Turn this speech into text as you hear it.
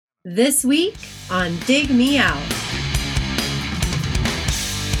This week on Dig Me Out.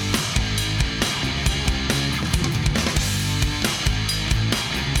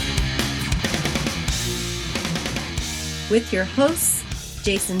 With your hosts,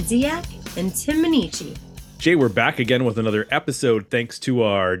 Jason Ziak and Tim Minichi. Jay, we're back again with another episode thanks to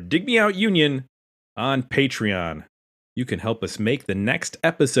our Dig Me Out Union on Patreon. You can help us make the next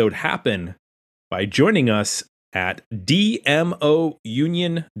episode happen by joining us at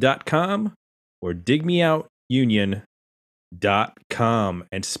dmounion.com or digmeoutunion.com.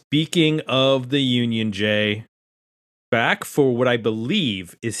 And speaking of the union, Jay, back for what I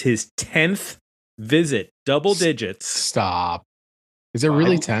believe is his 10th visit, double digits. Stop. Is it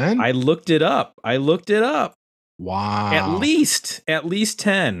really 10? I looked it up. Wow. At least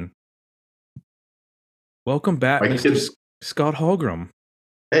 10. Welcome back, Mr. Scott Hallgrim.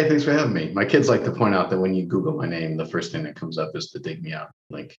 Hey, thanks for having me. My kids like to point out that when you Google my name, the first thing that comes up is the Dig Me Out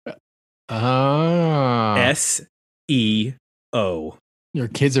link. SEO. Your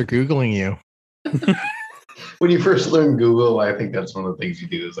kids are Googling you. When you first learn Google, I think that's one of the things you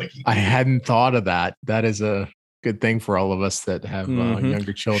do is like... I hadn't thought of that. That is a good thing for all of us that have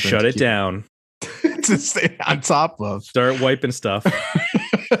younger children. Shut it down. To stay on top of. Start wiping stuff.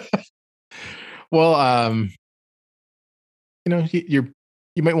 Well,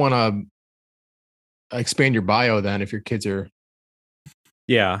 you might want to expand your bio then if your kids are,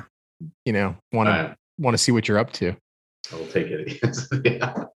 want to see what you're up to. I'll take it.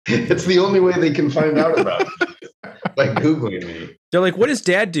 Yeah. It's the only way they can find out about it, by Googling me. They're like, what does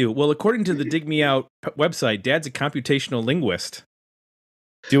Dad do? Well, according to the Dig Me Out website, Dad's a computational linguist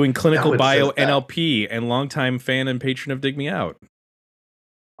doing clinical bio NLP and longtime fan and patron of Dig Me Out.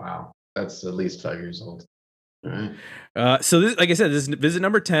 Wow. That's at least 5 years old. All right. So this, like I said, this is visit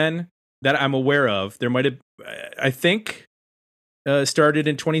number 10 that I'm aware of. There might have, I think, started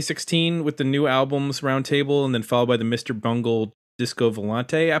in 2016 with the new albums roundtable, and then followed by the Mr. Bungle Disco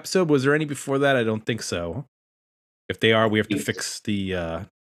Volante episode. Was there any before that? I don't think so. If they are, we have to fix the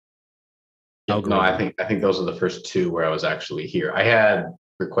algorithm. No, I think those are the first two where I was actually here. I had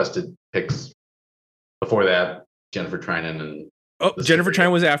requested picks before that. Jennifer Trinan and Jennifer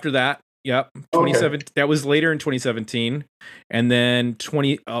Trinan was after that. Yep, 2017. Okay. That was later in 2017, and then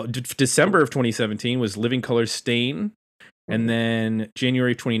December of 2017 was Living Color Stain, and then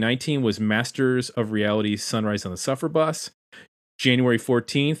January 2019 was Masters of Reality Sunrise on the Suffer Bus. January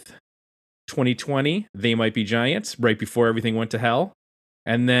 14th, 2020, They Might Be Giants, right before everything went to hell,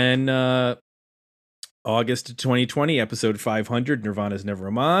 and then August of 2020, episode 500, Nirvana's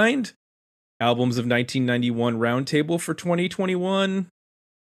Nevermind, albums of 1991 roundtable for 2021.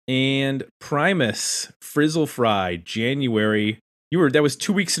 And Primus, Frizzle Fry, January. That was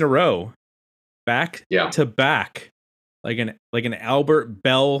 2 weeks in a row, back to back, like an Albert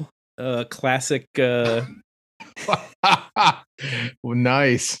Bell classic. Well,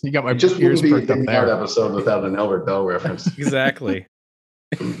 nice. You got my ears perked up there. Episode without an Albert Bell reference. Exactly.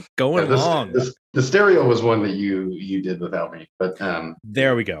 Going long. The stereo was one that you did without me, but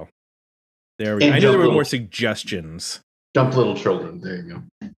there we go. I knew there were more suggestions. Dump Little Children. There you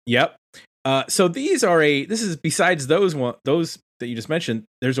go. Yep. So this is besides those that you just mentioned,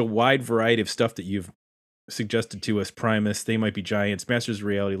 there's a wide variety of stuff that you've suggested to us. Primus, They Might Be Giants, Masters of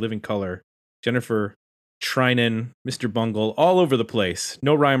Reality, Living Color, Jennifer Trinan, Mr. Bungle, all over the place.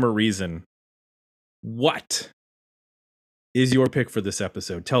 No rhyme or reason. What is your pick for this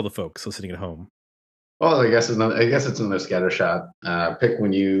episode? Tell the folks listening at home. Well, I guess it's another scattershot pick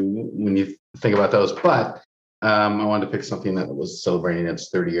when you think about those, but I wanted to pick something that was celebrating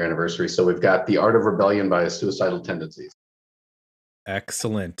its 30-year anniversary. So we've got The Art of Rebellion by Suicidal Tendencies.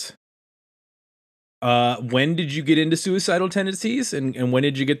 Excellent. When did you get into Suicidal Tendencies, and when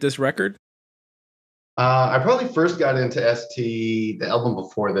did you get this record? I probably first got into ST, the album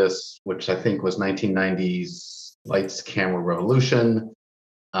before this, which I think was 1990's Lights, Camera, Revolution.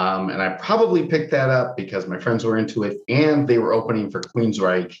 And I probably picked that up because my friends were into it, and they were opening for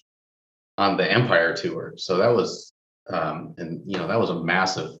Queensryche on the Empire tour. So that was, that was a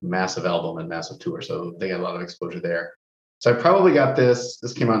massive, massive album and massive tour. So they got a lot of exposure there. So I probably got this.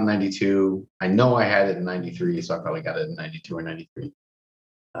 This came out in 92. I know I had it in 93, so I probably got it in 92 or 93.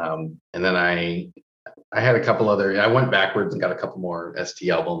 And then I had a couple other, I went backwards and got a couple more ST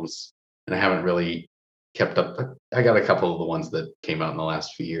albums, and I haven't really kept up. I got a couple of the ones that came out in the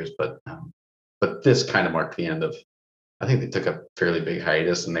last few years, but this kind of marked the end of, I think they took a fairly big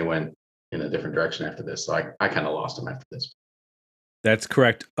hiatus and they went in a different direction after this. So I kind of lost them after this. That's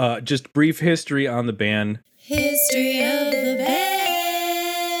correct. Just brief history on the band. History of the band.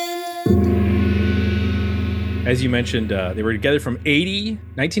 as you mentioned, they were together from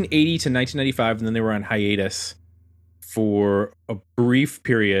 1980 to 1995, and then they were on hiatus for a brief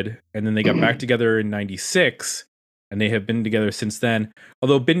period, and then they got back together in 96, and they have been together since then.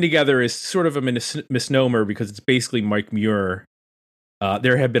 Although "been together" is sort of a misnomer because it's basically Mike Muir.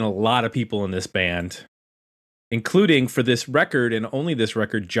 There have been a lot of people in this band, including for this record and only this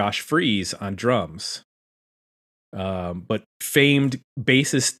record, Josh Freese on drums. But famed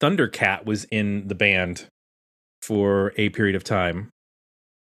bassist Thundercat was in the band for a period of time,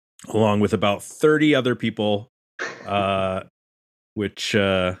 along with about 30 other people, which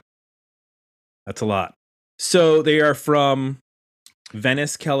that's a lot. So they are from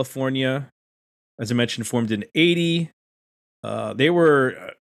Venice, California. As I mentioned, formed in 80. They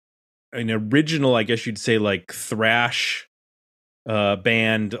were an original, I guess you'd say, like thrash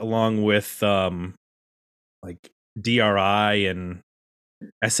band, along with like DRI and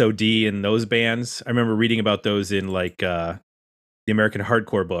SOD and those bands. I remember reading about those in like the American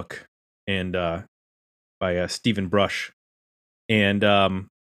Hardcore book and by Stephen Brush. And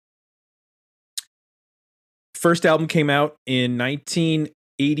first album came out in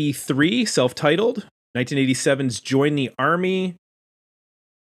 1983, self-titled. 1987's Join the Army.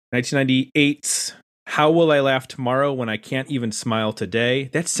 1998's How Will I Laugh Tomorrow When I Can't Even Smile Today.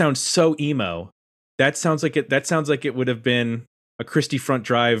 That sounds so emo. That sounds like it would have been a Christie Front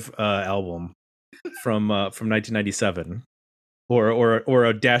Drive album from 1997, or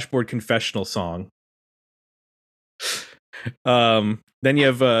a Dashboard Confessional song. Then you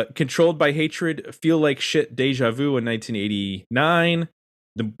have Controlled by Hatred, Feel Like Shit, Deja Vu in 1989.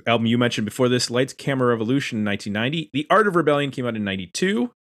 The album you mentioned before this, Lights, Camera, Revolution in 1990. The Art of Rebellion came out in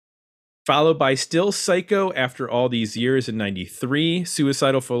 92. Followed by Still Psycho After All These Years in 93.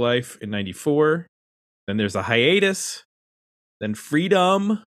 Suicidal for Life in 94. Then there's a hiatus. Then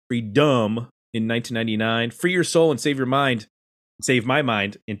Freedom in 1999. Free Your Soul and Save Your Mind. Save My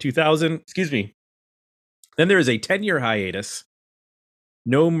Mind in 2000. Excuse me. Then there is a 10-year hiatus.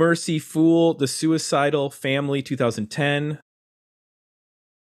 No Mercy Fool, The Suicidal Family 2010.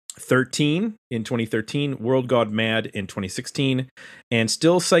 13 in 2013, World Gone Mad in 2016, and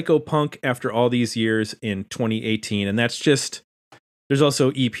Still Psycho Punk After All These Years in 2018. And that's just, there's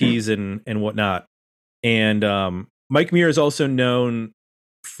also EPs and whatnot. And Mike Muir is also known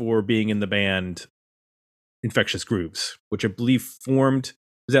for being in the band Infectious Grooves, which I believe formed,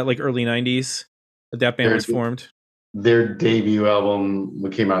 was that like early 90s that band was formed? Their debut album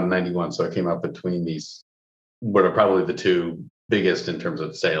came out in 91, so it came out between these, what are probably the two biggest in terms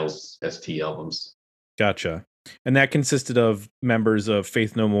of sales ST albums. Gotcha. And that consisted of members of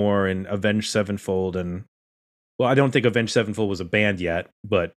Faith No More and Avenged Sevenfold. And well, I don't think Avenged Sevenfold was a band yet,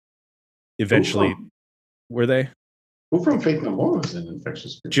 but eventually were they? Who from Faith No More was in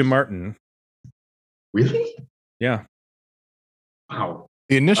Infectious Grooves? Jim Martin. Really? Yeah. Wow.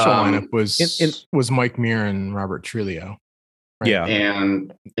 The initial lineup was Mike Muir and Robert Trujillo. Right? Yeah.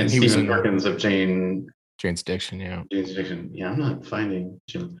 And Stephen Perkins of Jane's Addiction, yeah. Jane's Addiction. Yeah, I'm not finding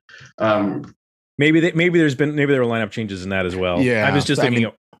Jim. Maybe there were lineup changes in that as well. Yeah, I was just thinking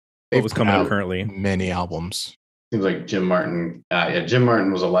of what was coming out currently. Many albums. Seems like Jim Martin. Jim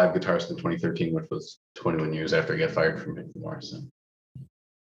Martin was a live guitarist in 2013, which was 21 years after he got fired from Faith No More. So.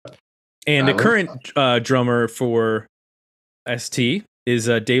 And the current drummer for ST is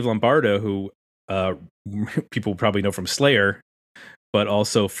Dave Lombardo, who people probably know from Slayer, but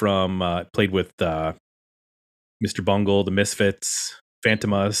also from played with Mr. Bungle, The Misfits,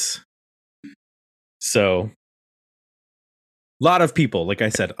 Phantomas. So, a lot of people, like I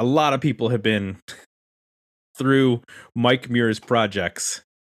said, a lot of people have been through Mike Muir's projects.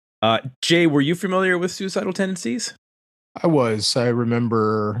 Jay, were you familiar with Suicidal Tendencies? I was. I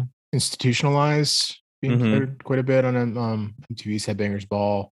remember Institutionalized being played quite a bit on MTV's Headbangers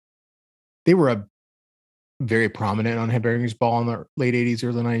Ball. They were very prominent on Headbangers Ball in the late 80s,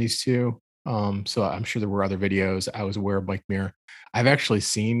 early 90s too. So I'm sure there were other videos. I was aware of Mike Muir. I've actually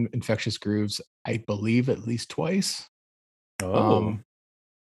seen Infectious Grooves, I believe, at least twice. They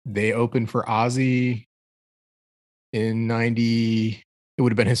opened for Ozzy in 90. It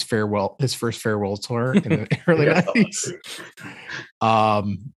would have been his first farewell tour in the early 90s.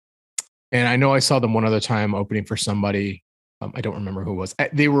 And I know I saw them one other time opening for somebody. I don't remember who it was.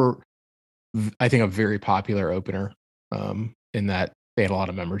 They were, I think, a very popular opener in that they had a lot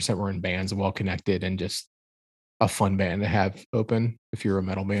of members that were in bands and well connected and just a fun band to have open if you're a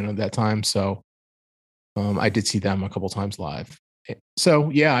metal band at that time. So I did see them a couple times live. So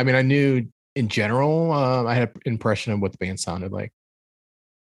yeah, I mean, I knew in general, I had an impression of what the band sounded like.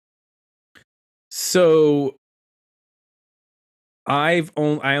 So I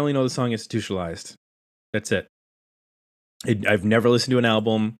only know the song Institutionalized. That's it. I've never listened to an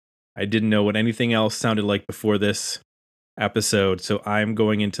album. I didn't know what anything else sounded like before this episode, so I'm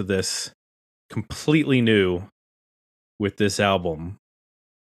going into this completely new with this album.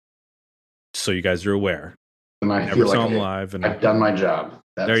 So you guys are aware. And I Never feel saw like them live, and I've done my job.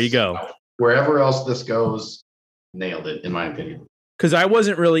 there you go. Wherever else this goes, nailed it, in my opinion. Because I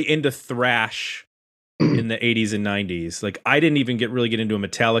wasn't really into thrash in the 80s and 90s. Like, I didn't even really get into a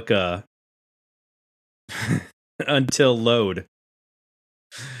Metallica until Load.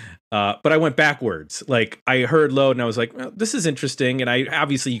 But I went backwards. Like, I heard Load and I was like, well, this is interesting. And I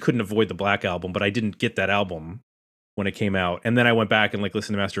obviously, you couldn't avoid the Black Album, but I didn't get that album when it came out. And then I went back and like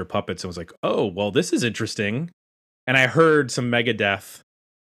listened to Master of Puppets and was like, oh, well, this is interesting. And I heard some Megadeth,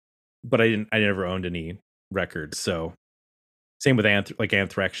 but I never owned any records. So same with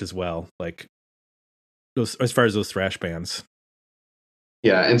Anthrax as well. Like, those, as far as those thrash bands.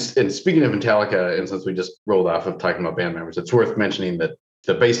 Yeah, and speaking of Metallica, and since we just rolled off of talking about band members, it's worth mentioning that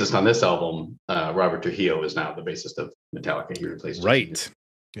the bassist on this album, Robert Trujillo, is now the bassist of Metallica. He replaced right.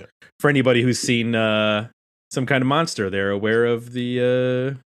 Yeah. For anybody who's seen Some Kind of Monster, they're aware of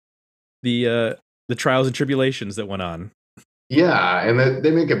the trials and tribulations that went on. Yeah, and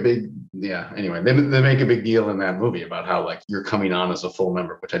they make a big Anyway, they make a big deal in that movie about how like you're coming on as a full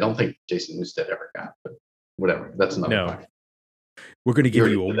member, which I don't think Jason Newsted ever got, but whatever. That's another. No. We're going to give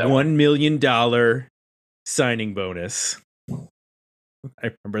you a $1 million signing bonus.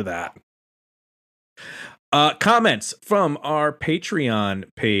 I remember that. Comments from our Patreon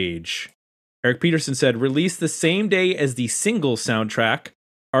page. Eric Peterson said, released the same day as the single soundtrack,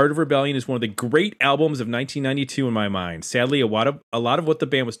 Art of Rebellion is one of the great albums of 1992 in my mind. Sadly, a lot of what the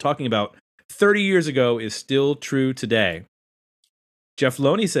band was talking about 30 years ago is still true today. Jeff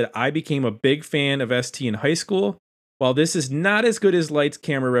Loney said, I became a big fan of ST in high school. While this is not as good as Lights,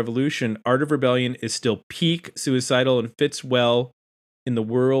 Camera, Revolution, Art of Rebellion is still peak suicidal and fits well in the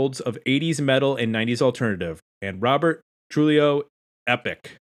worlds of 80s metal and 90s alternative. And Robert Trujillo,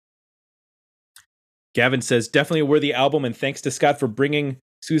 epic. Gavin says, definitely a worthy album, and thanks to Scott for bringing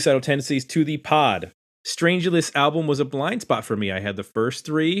Suicidal Tendencies to the pod. Strangely, this album was a blind spot for me. I had the first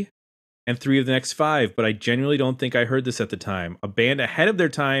 3 and 3 of the next 5, but I genuinely don't think I heard this at the time. A band ahead of their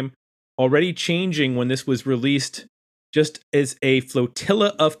time, already changing when this was released, just as a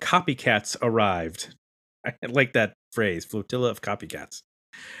flotilla of copycats arrived. I like that phrase, flotilla of copycats.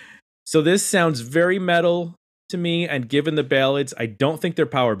 So this sounds very metal to me, and given the ballads, I don't think they're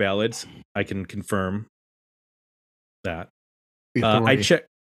power ballads. I can confirm that. I check.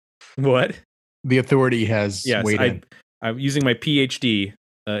 What? The Authority has weighed I'm using my PhD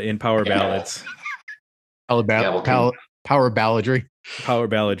in power ballads. Power balladry. Power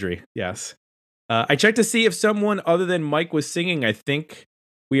balladry, yes. I checked to see if someone other than Mike was singing. I think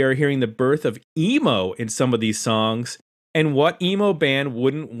we are hearing the birth of emo in some of these songs. And what emo band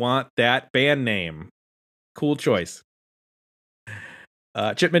wouldn't want that band name? Cool choice.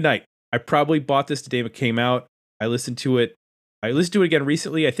 Chip Midnight. I probably bought this the day it came out. I listened to it again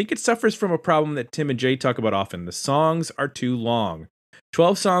recently. I think it suffers from a problem that Tim and Jay talk about often. The songs are too long.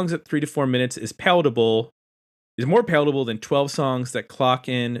 12 songs at 3 to 4 minutes is more palatable than 12 songs that clock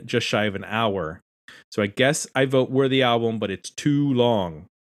in just shy of an hour. So I guess I vote Worthy Album, but it's too long.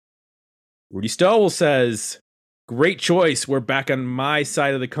 Rudy Stowell says, great choice. We're back on my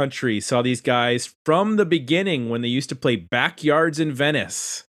side of the country. Saw these guys from the beginning when they used to play Backyards in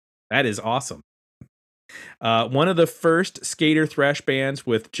Venice. That is awesome. One of the first skater thrash bands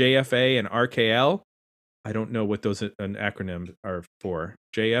with JFA and RKL. I don't know what those acronyms are for.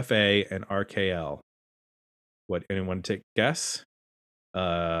 JFA and RKL. What, anyone take a guess?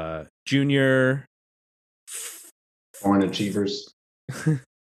 Junior. Born Achievers.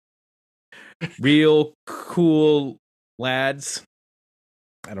 Real cool lads.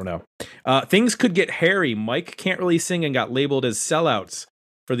 I don't know. Things could get hairy. Mike can't really sing and got labeled as sellouts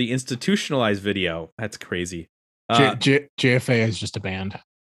for the institutionalized video. That's crazy. JFA is just a band.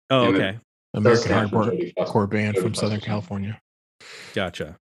 Oh, okay. American hardcore band from Southern California.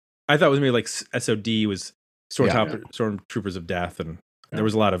 Gotcha. I thought it was maybe like SOD was Stormtroopers of Death, and there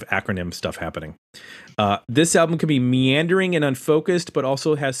was a lot of acronym stuff happening. This album can be meandering and unfocused, but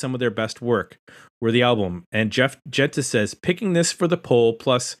also has some of their best work. Worthy album. And Jeff Genta says, picking this for the poll,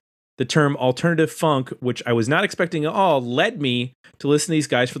 plus the term alternative funk, which I was not expecting at all, led me to listen to these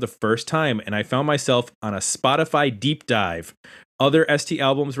guys for the first time, and I found myself on a Spotify deep dive. Other ST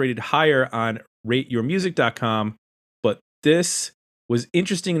albums rated higher on rateyourmusic.com, but this was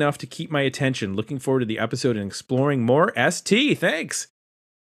interesting enough to keep my attention. Looking forward to the episode and exploring more ST. Thanks.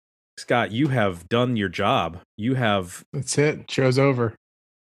 Scott, you have done your job. That's it. Show's over.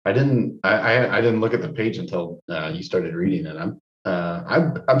 I didn't look at the page until you started reading it.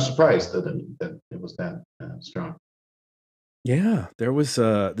 I'm surprised that it was that strong. Yeah, there was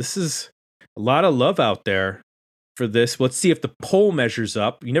this is a lot of love out there for this. Let's see if the poll measures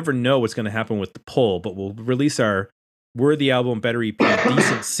up. You never know what's going to happen with the poll, but we'll release our Worthy Album Better EP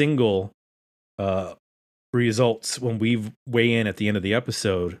Decent Single results when we weigh in at the end of the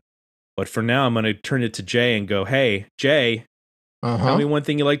episode. But for now, I'm going to turn it to Jay and go, hey, Jay, tell me one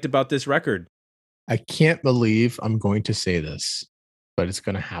thing you liked about this record. I can't believe I'm going to say this, but it's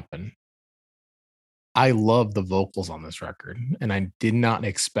going to happen. I love the vocals on this record, and I did not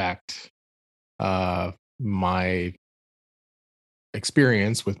expect my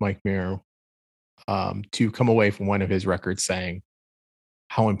experience with Mike Muir to come away from one of his records saying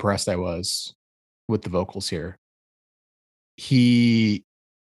how impressed I was with the vocals here. I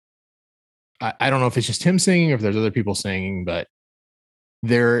don't know if it's just him singing or if there's other people singing, but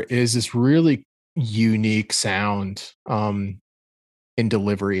there is this really unique sound in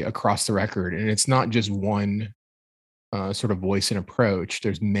delivery across the record. And it's not just one sort of voice and approach.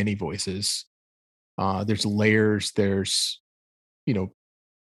 There's many voices. There's layers. There's,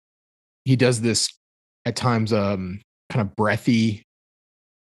 he does this at times kind of breathy,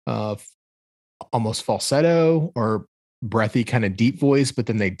 almost falsetto or breathy kind of deep voice, but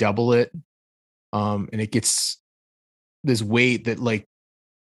then they double it. And it gets this weight that like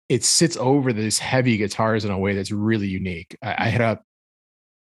it sits over these heavy guitars in a way that's really unique. I had a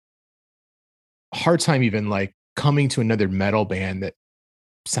hard time even like coming to another metal band that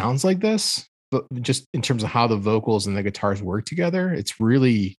sounds like this, but just in terms of how the vocals and the guitars work together, it's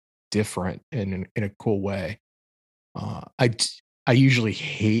really different in a cool way. I usually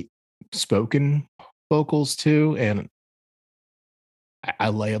hate spoken vocals too, and I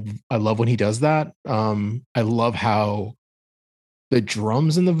love when he does that. I love how the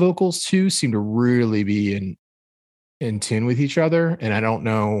drums and the vocals too seem to really be in tune with each other, and I don't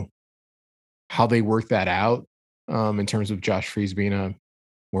know how they work that out in terms of Josh Freese being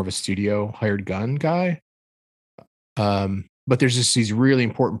more of a studio hired gun guy. But there's just these really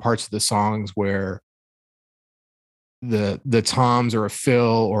important parts of the songs where the toms or a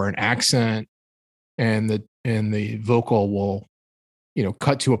fill or an accent and the vocal will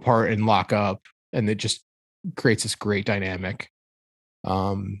cut to a part and lock up, and it just creates this great dynamic.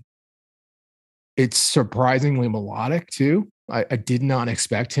 It's surprisingly melodic too. I did not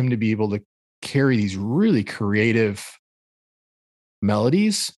expect him to be able to carry these really creative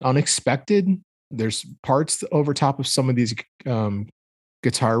melodies, unexpected. There's parts over top of some of these guitar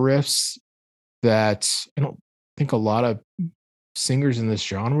riffs that I don't think a lot of singers in this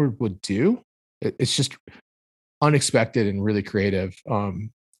genre would do. It's just unexpected and really creative.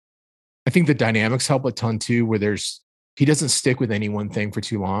 I think the dynamics help a ton too, where he doesn't stick with any one thing for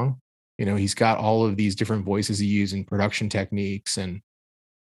too long. He's got all of these different voices he uses and production techniques, and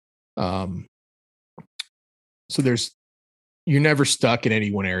so you're never stuck in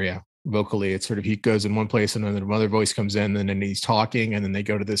any one area vocally. It's sort of he goes in one place and then another voice comes in, and then he's talking, and then they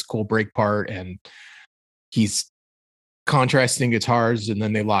go to this cool break part, and he's contrasting guitars, and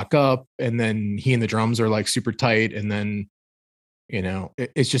then they lock up, and then he and the drums are like super tight, and then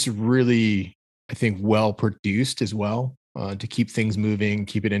it's just really, I think, well produced as well, to keep things moving,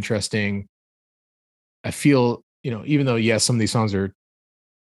 keep it interesting. I feel even though yes, some of these songs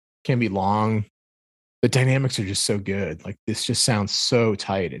can be long, the dynamics are just so good. Like this just sounds so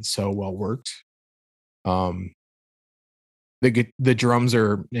tight. It's so well worked. The drums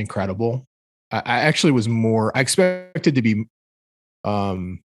are incredible. I actually I expected to be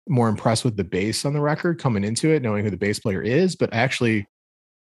more impressed with the bass on the record coming into it, knowing who the bass player is, but actually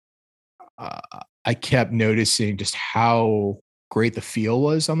I kept noticing just how great the feel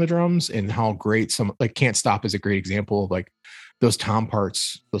was on the drums, and how great Can't Stop is a great example of like those tom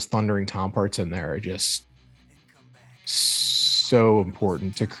parts, those thundering tom parts in there are just so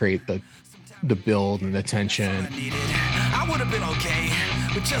important to create the build and the tension. I would have been okay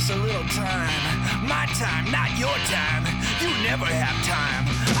with just a little time. My time, not your time. You never have time.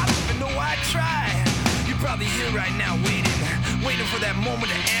 I don't even know why I try. You're probably here right now waiting for that moment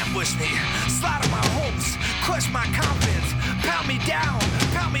to ambush me. Slaughter my hopes, crush my confidence, pound me down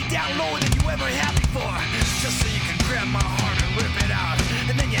lower than you ever had before. Just so you can grab my heart and rip it out,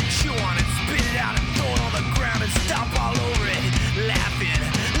 and then you chew on it, spit it out, and throw it on the ground and stomp all over it. Laughing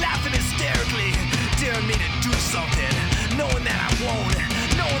hysterically, daring me to do something, knowing that I won't,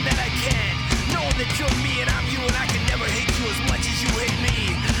 knowing that I can't, knowing that you're me and I'm you, and I can never hate you as much as you hate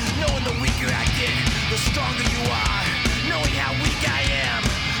me. Knowing the weaker I get, the stronger you are. Knowing how weak I am,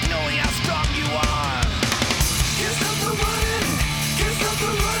 knowing how strong you are. Can't stop the running, can't stop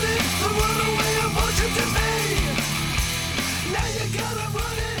the running.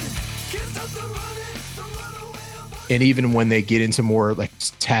 And even when they get into more like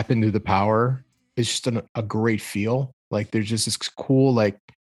tap into the power, it's just a great feel. Like there's just this cool like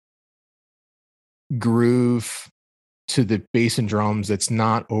groove to the bass and drums that's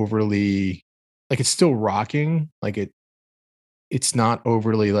not overly like it's still rocking. Like it's not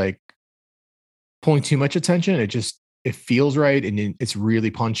overly like pulling too much attention. It feels right and it's really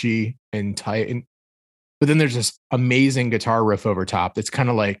punchy and tight. But then there's this amazing guitar riff over top that's kind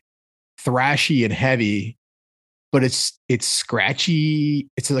of like thrashy and heavy, but it's scratchy.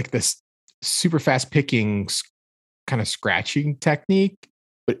 It's like this super fast picking kind of scratching technique,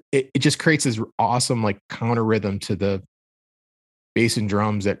 but it just creates this awesome like counter rhythm to the bass and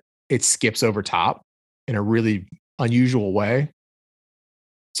drums that it skips over top in a really unusual way.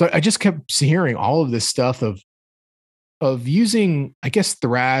 So I just kept hearing all of this stuff of using, I guess,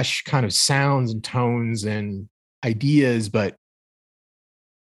 thrash kind of sounds and tones and ideas, but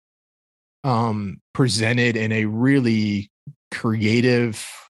presented in a really creative,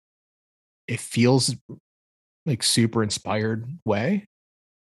 it feels like super inspired way.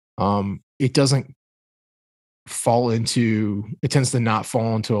 It doesn't it tends to not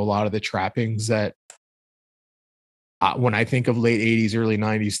fall into a lot of the trappings that when I think of late 80s, early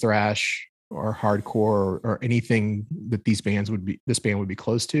 90s thrash or hardcore or anything that this band would be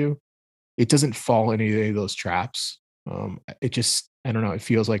close to, it doesn't fall into any of those traps. It just, I don't know, it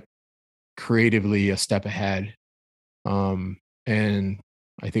feels like creatively a step ahead. And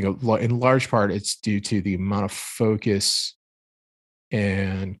I think in large part it's due to the amount of focus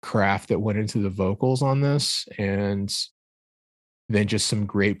and craft that went into the vocals on this, and then just some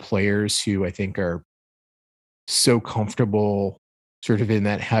great players who I think are so comfortable sort of in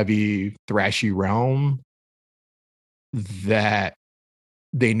that heavy thrashy realm that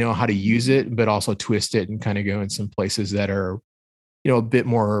they know how to use it, but also twist it and kind of go in some places that are, a bit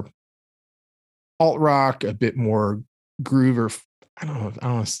more alt rock, a bit more groove, or I don't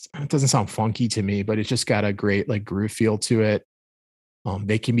know. It doesn't sound funky to me, but it's just got a great like groove feel to it.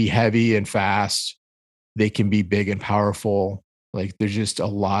 They can be heavy and fast. They can be big and powerful. Like there's just a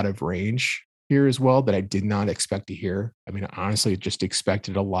lot of range here as well that I did not expect to hear. I mean, honestly, just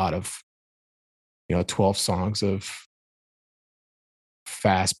expected a lot of, 12 songs of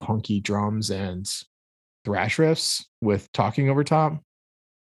fast, punky drums and thrash riffs with talking over top.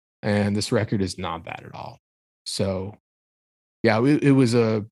 And this record is not that at all. So yeah, it was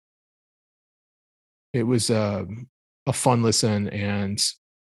a fun listen, and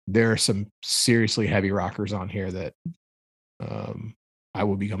there are some seriously heavy rockers on here that I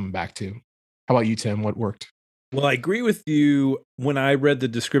will be coming back to. How about you, Tim? What worked? Well, I agree with you. When I read the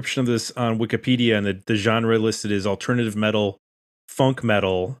description of this on Wikipedia and the genre listed is alternative metal, funk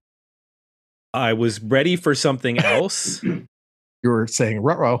metal, I was ready for something else. You were saying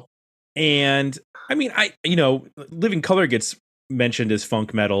ruh-roh. And I mean, Living Colour gets mentioned as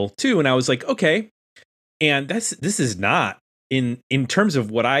funk metal too, and I was like, okay. And this is not in terms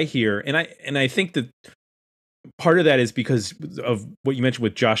of what I hear, and I think that part of that is because of what you mentioned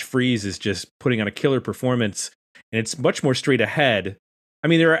with Josh Freese is just putting on a killer performance, and it's much more straight ahead. I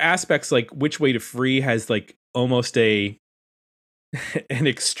mean, there are aspects like Which Way to Free has like almost an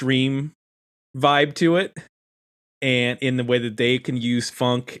extreme vibe to it, and in the way that they can use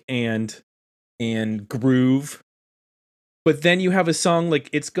funk and groove. But then you have a song like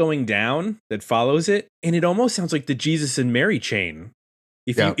It's Going Down that follows it, and it almost sounds like the Jesus and Mary chain.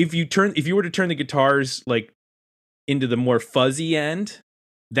 If you were to turn the guitars like into the more fuzzy end,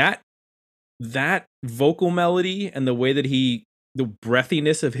 that vocal melody and the way that the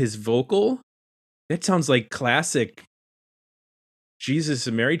breathiness of his vocal, that sounds like classic Jesus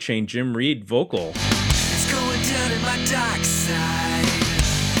and Mary chain Jim Reed vocal. It's going down in my dark side.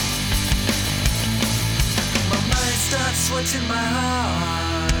 Starts switching my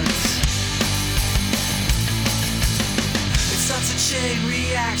heart. It starts a chain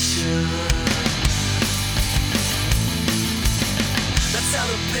reaction. That's how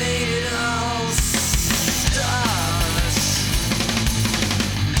the pain it all starts.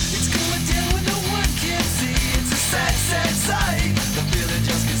 It's going down when no one can see. It's a sad, sad sight. The feeling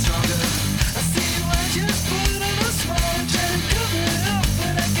just gets stronger. I see you, I just put on a smile and try to cover it up,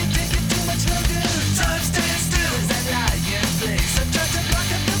 but I can't take it too much longer. Time stands still. I tried to block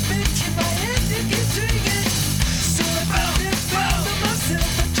up the bitch in my head to get drinking. So I found it myself.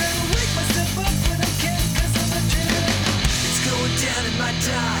 I try to wake myself up when I can, cause I'm a dreamer. It's going down in my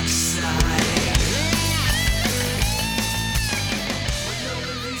dark side.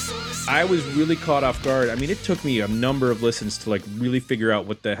 I was really caught off guard. I mean, it took me a number of listens to like really figure out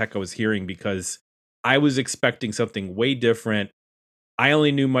what the heck I was hearing, because I was expecting something way different. I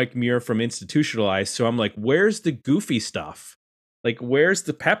only knew Mike Muir from Institutionalized, so I'm like, where's the goofy stuff? Like, where's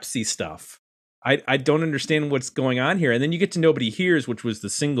the Pepsi stuff? I don't understand what's going on here. And then you get to Nobody Hears, which was the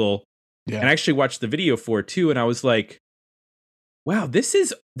single, and I actually watched the video for it too, and I was like, wow, this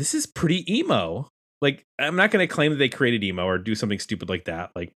is pretty emo. Like, I'm not going to claim that they created emo or do something stupid like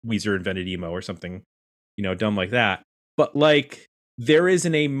that, like Weezer invented emo or something, dumb like that. But like, there is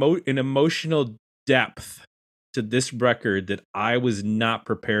an emotional depth to this record that I was not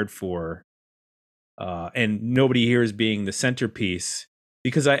prepared for. And Nobody Hears being the centerpiece,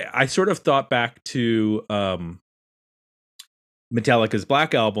 because I sort of thought back to Metallica's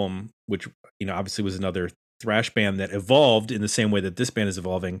Black Album, which, obviously was another thrash band that evolved in the same way that this band is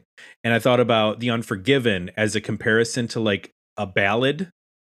evolving. And I thought about The Unforgiven as a comparison to like a ballad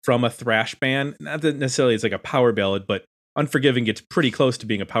from a thrash band. Not that necessarily it's like a power ballad, but Unforgiven gets pretty close to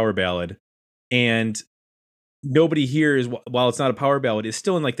being a power ballad. And Nobody Hears, while it's not a power ballad, is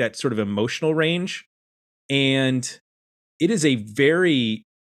still in like that sort of emotional range. And it is a very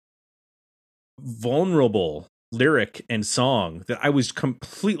vulnerable lyric and song that I was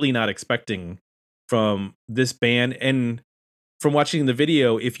completely not expecting from this band. And from watching the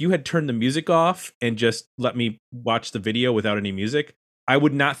video, if you had turned the music off and just let me watch the video without any music, I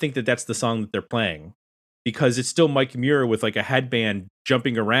would not think that that's the song that they're playing, because it's still Mike Muir with like a headband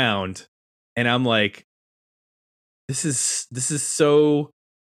jumping around. And I'm like, this is so,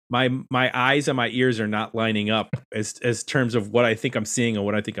 my eyes and my ears are not lining up as terms of what I think I'm seeing and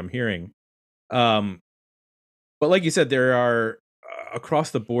what I think I'm hearing. But like you said, there are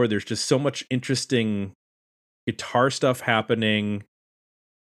across the board, there's just so much interesting guitar stuff happening.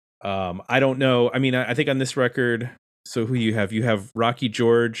 I don't know. I mean, I think on this record, so who you have Rocky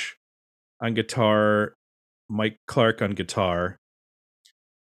George on guitar, Mike Clark on guitar.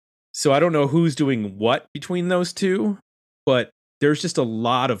 So I don't know who's doing what between those two, but there's just a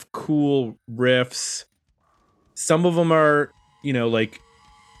lot of cool riffs. Some of them are, like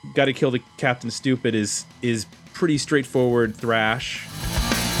Gotta Kill the Captain Stupid is pretty straightforward thrash.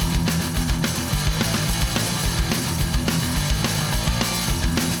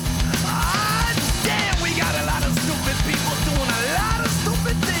 Damn, we got a lot of stupid people doing a lot of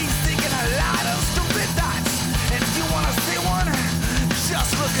stupid things, thinking a lot of stupid thoughts. And if you want to see one,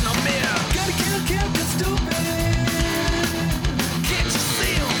 just look in the mirror. Gotta kill Captain Stupid. Can't you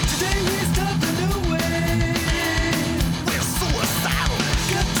see him? Today we start the new way. We're suicidal.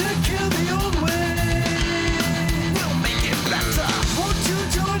 Got to kill the old way. We'll make it better. Won't you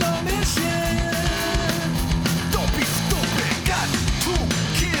join our mission? Don't be stupid. Got to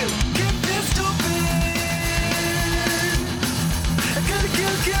kill Captain Stupid. I gotta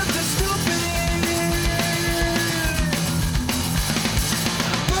kill Captain Stupid.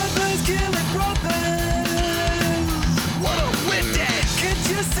 Brothers killing brothers. What a windy. Can't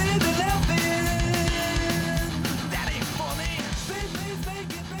you see the laughing? That ain't funny. Baby's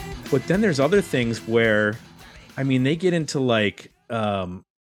making baby. But then there's other things where, I mean, they get into like, I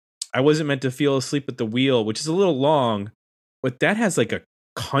Wasn't Meant to Feel Asleep at the Wheel, which is a little long, but that has like a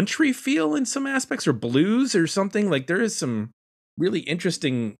country feel in some aspects, or blues or something. Like, there is some really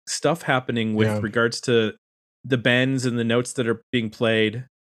interesting stuff happening with regards to the bends and the notes that are being played.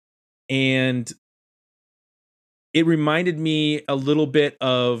 And it reminded me a little bit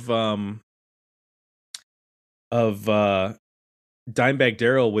of Dimebag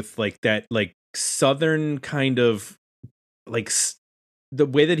Darrell, with like that like southern kind of like the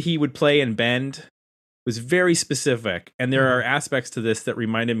way that he would play and bend was very specific. And there are aspects to this that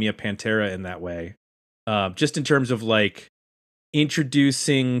reminded me of Pantera in that way. Just in terms of like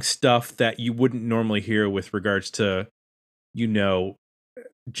introducing stuff that you wouldn't normally hear with regards to,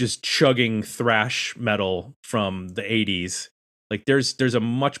 just chugging thrash metal from the 80s. Like there's a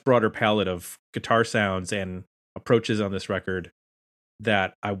much broader palette of guitar sounds and approaches on this record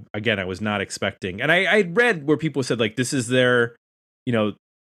that I was not expecting. And I read where people said like this is their,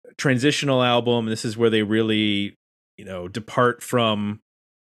 transitional album. This is where they really, depart from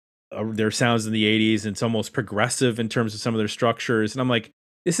their sounds in the 80s, and it's almost progressive in terms of some of their structures. And I'm like,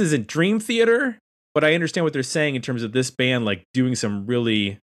 this isn't Dream Theater, but I understand what they're saying in terms of this band like doing some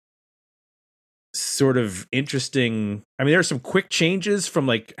really sort of interesting. I mean, there are some quick changes from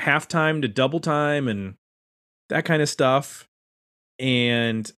like halftime to double time and that kind of stuff.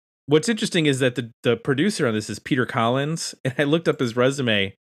 And what's interesting is that the producer on this is Peter Collins, and I looked up his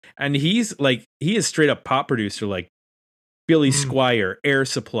resume, and he is straight up pop producer, like Billy Squier, Air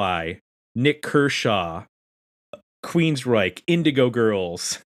Supply, Nick Kershaw, Queensryche, Indigo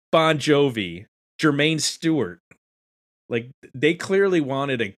Girls, Bon Jovi, Jermaine Stewart. Like, they clearly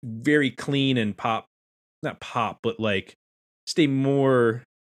wanted a very clean and not pop, but like just a more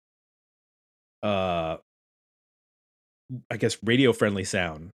I guess radio friendly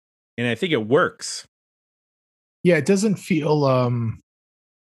sound. And I think it works. Yeah, it doesn't feel like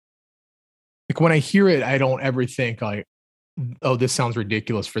when I hear it, I don't ever think like, oh, this sounds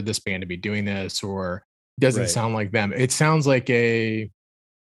ridiculous for this band to be doing this, or doesn't Right. sound like them. It sounds like a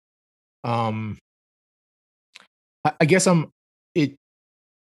I guess it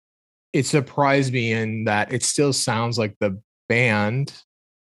it surprised me in that it still sounds like the band.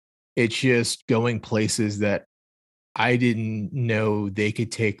 It's just going places that I didn't know they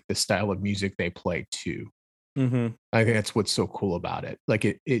could take the style of music they play to. Mm-hmm. I think that's what's so cool about it. Like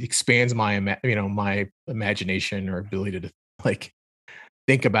it expands my my imagination or ability to like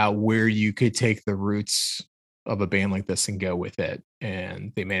think about where you could take the roots of a band like this and go with it.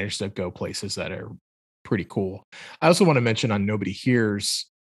 And they managed to go places that are pretty cool. I also want to mention on Nobody Hears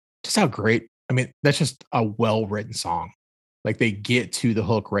just how great. I mean, that's just a well-written song. Like they get to the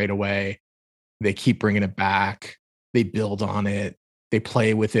hook right away. They keep bringing it back. They build on it. They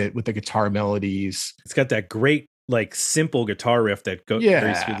play with it with the guitar melodies. It's got that great, like, simple guitar riff that carries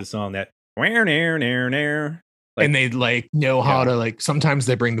through Yeah. the song. That nair. Like, And they like know how Yeah. to like sometimes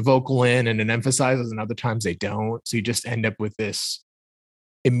they bring the vocal in and it emphasizes and other times they don't. So you just end up with this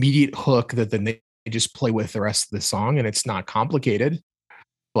immediate hook that then they just play with the rest of the song, and it's not complicated,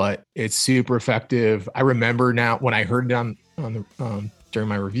 but it's super effective. I remember now when I heard it on the during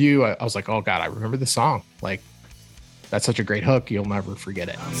my review, I was like, oh God, I remember the song. Like that's such a great hook, you'll never forget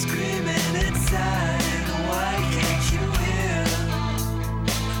it. I'm screaming inside, why can't you hear?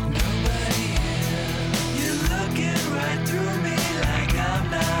 Nobody here. You're looking right through me like I'm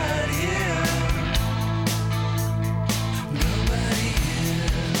not here. Nobody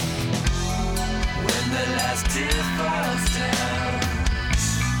here. When the last tear falls down,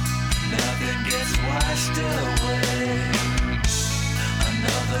 nothing gets washed away.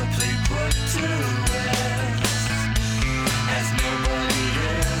 Another plea put to rest. As nobody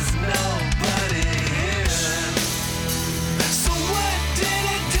is, nobody here. So what did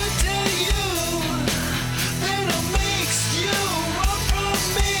it do to you that it makes you run from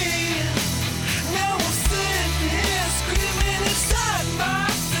me? Now I'm sitting here screaming inside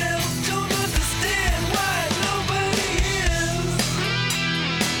myself. Don't understand why nobody is.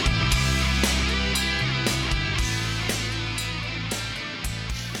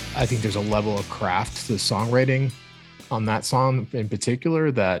 I think there's a level of craft to the songwriting on that song in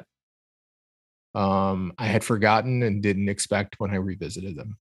particular that I had forgotten and didn't expect when I revisited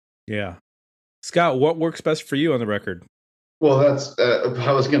them. yeah. Scott, what works best for you on the record? Well, that's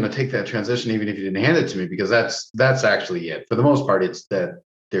I was going to take that transition even if you didn't hand it to me, because that's actually it. For the most part, it's that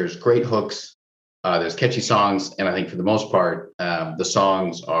there's great hooks, there's catchy songs, and I think for the most part, the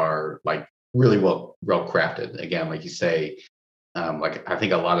songs are like really well crafted. Again, like you say, like I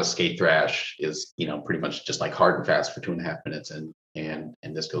think a lot of skate thrash is pretty much just like hard and fast for 2.5 minutes, and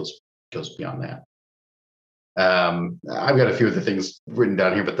this goes beyond that. I've got a few of the things written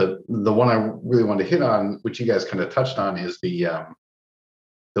down here, but the one I really wanted to hit on, which you guys kind of touched on, is the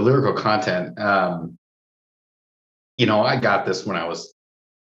lyrical content. I got this when I was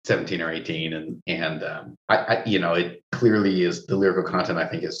 17 or 18, and I it clearly is the lyrical content. I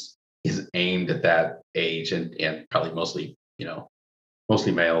think is aimed at that age and probably mostly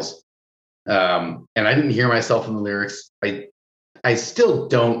males. And I didn't hear myself in the lyrics. I still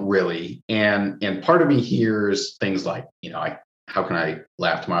don't really, and part of me hears things like, how can I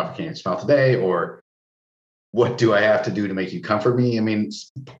laugh tomorrow if I can't smile today, or what do I have to do to make you comfort me? I mean,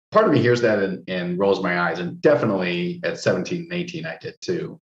 part of me hears that and rolls my eyes, and definitely at 17 and 18 I did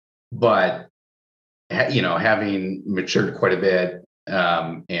too. But having matured quite a bit,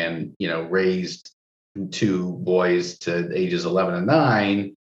 and raised 2 boys to ages 11 and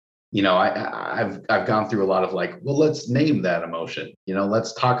 9. I've gone through a lot of like, well, let's name that emotion.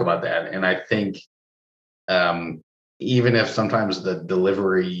 Let's talk about that. And I think, even if sometimes the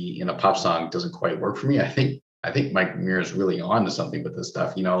delivery in a pop song doesn't quite work for me, I think Mike Muir is really on to something with this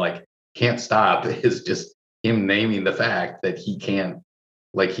stuff. Like Can't Stop is just him naming the fact that he can't.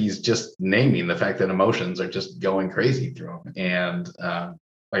 Like he's just naming the fact that emotions are just going crazy through him, and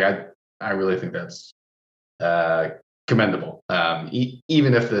like I really think that's commendable.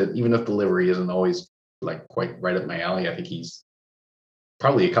 Even if the delivery isn't always like quite right up my alley, I think he's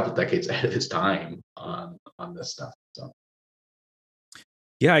probably a couple decades ahead of his time on this stuff. So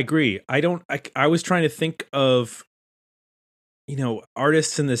Yeah, I agree. I was trying to think of,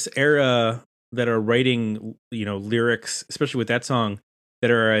 artists in this era that are writing, lyrics, especially with that song,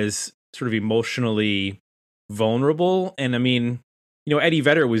 that are as sort of emotionally vulnerable. And I mean, Eddie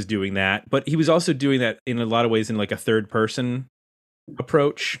Vedder was doing that, but he was also doing that in a lot of ways in like a third person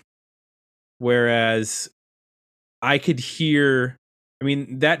approach. Whereas I could hear,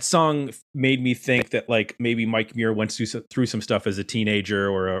 that song made me think that like maybe Mike Muir went through some stuff as a teenager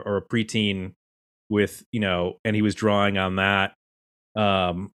or a preteen with, and he was drawing on that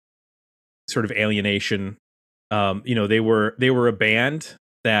sort of alienation. They were a band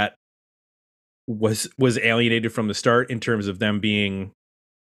that was alienated from the start in terms of them being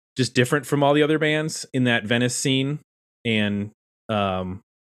just different from all the other bands in that Venice scene. And I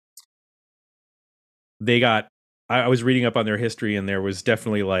was reading up on their history, and there was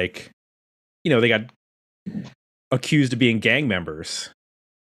definitely like, they got accused of being gang members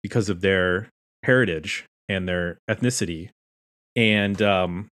because of their heritage and their ethnicity. And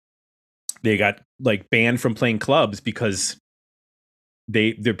they got like banned from playing clubs because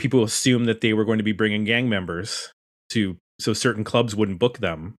the people assumed that they were going to be bringing gang members so certain clubs wouldn't book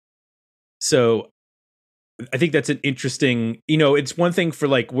them. So I think that's an interesting, it's one thing for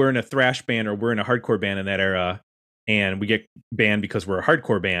like, we're in a thrash band or we're in a hardcore band in that era, and we get banned because we're a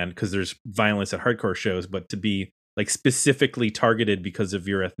hardcore band because there's violence at hardcore shows, but to be like specifically targeted because of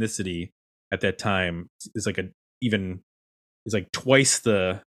your ethnicity at that time is like twice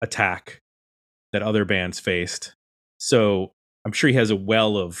the attack that other bands faced. So I'm sure he has a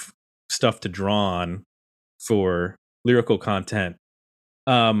well of stuff to draw on for lyrical content.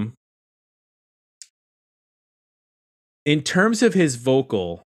 In terms of his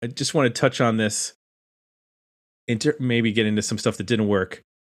vocal, I just want to touch on this. Maybe get into some stuff that didn't work.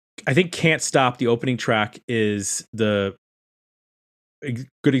 I think "Can't Stop," the opening track, is the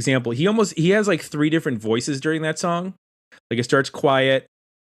good example. He has like 3 different voices during that song. Like it starts quiet,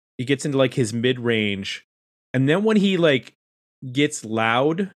 he gets into like his mid range, and then when he like gets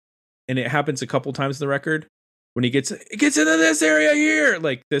loud, and it happens a couple times in the record, when it gets into this area here,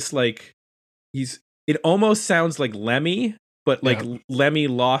 like this, like it almost sounds like Lemmy, but like Lemmy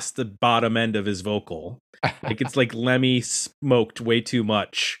lost the bottom end of his vocal. Like it's like Lemmy smoked way too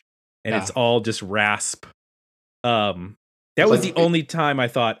much, and it's all just rasp. That was the only time I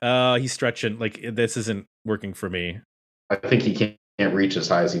thought, he's stretching. Like this isn't working for me. I think he can't reach as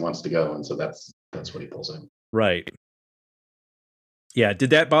high as he wants to go, and so that's what he pulls in. Right. Yeah. Did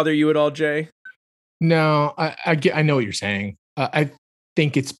that bother you at all, Jay? No, I know what you're saying. I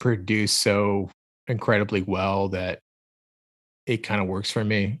think it's produced so incredibly well that it kind of works for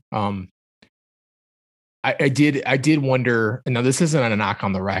me. I did wonder, and now this isn't a knock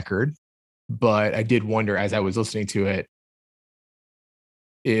on the record, but I did wonder as I was listening to it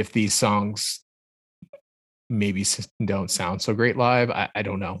if these songs maybe don't sound so great live. I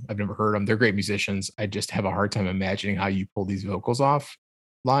don't know. I've never heard them. They're great musicians. I just have a hard time imagining how you pull these vocals off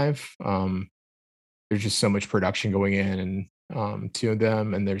live. There's just so much production going in and to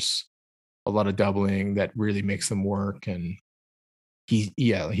them, and there's a lot of doubling that really makes them work. And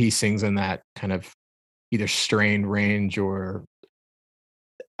he sings in that kind of either strained range or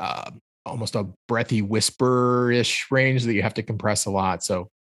almost a breathy whisper-ish range that you have to compress a lot. So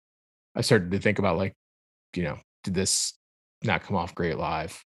I started to think about like, did this not come off great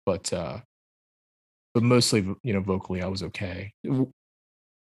live? But mostly, vocally I was okay.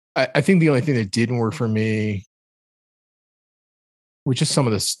 I think the only thing that didn't work for me, which is some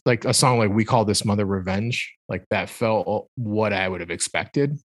of this, like a song like "We Call This Mother Revenge," like that felt what I would have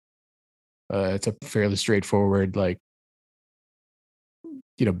expected. It's a fairly straightforward, like,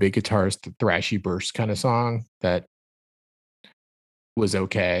 big guitars, thrashy burst kind of song that was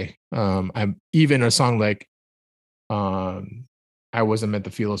okay. I'm even a song like "I Wasn't Meant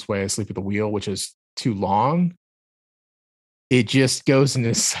to Feel This Way," "Asleep at the Wheel," which is too long. It just goes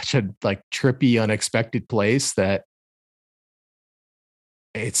into such a like trippy, unexpected place that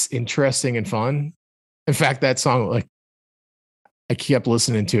it's interesting and fun. In fact, that song, like, I kept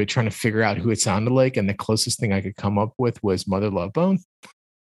listening to it, trying to figure out who it sounded like, and the closest thing I could come up with was Mother Love Bone,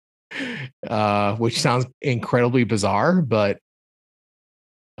 which sounds incredibly bizarre, but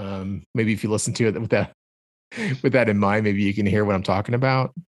maybe if you listen to it with that in mind, maybe you can hear what I'm talking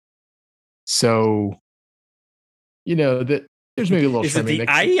about. So, that there's maybe a little trimming.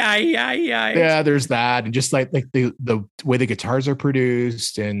 Yeah, there's that, and just like the way the guitars are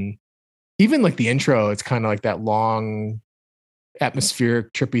produced, and even like the intro, it's kind of like that long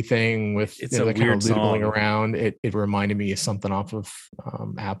atmospheric trippy thing with it's a like weird kind of song around. It reminded me of something off of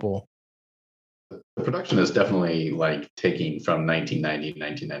Apple. The production is definitely like taking from 1990,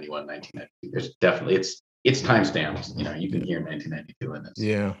 1991, 1992. There's definitely it's timestamps. You can hear 1992 in this.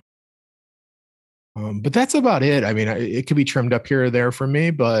 Yeah. But that's about it. I mean, it could be trimmed up here or there for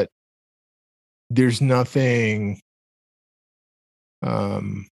me, but there's nothing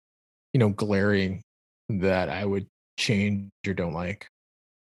glaring that I would change or don't like?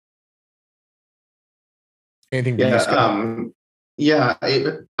 Anything to you, Yeah, Scott?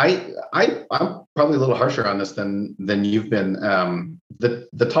 I'm probably a little harsher on this than you've been.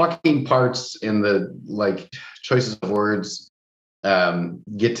 The talking parts and the like choices of words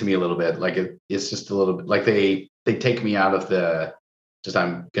get to me a little bit. Like it's just a little bit like they take me out of the just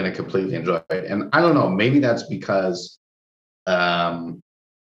I'm gonna completely enjoy it. And I don't know, maybe that's because I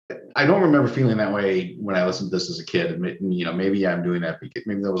don't remember feeling that way when I listened to this as a kid. Maybe I'm doing that because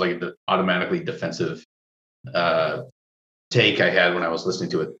maybe that was like an automatically defensive take I had when I was listening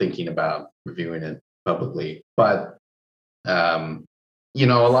to it, thinking about reviewing it publicly. But a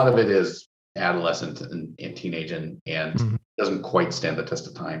lot of it is adolescent and teenage and doesn't quite stand the test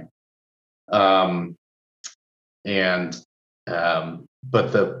of time.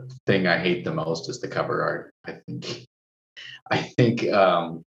 But the thing I hate the most is the cover art. I think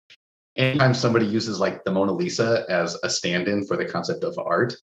anytime somebody uses like the Mona Lisa as a stand-in for the concept of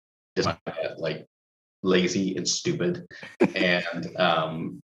art, is like lazy and stupid, and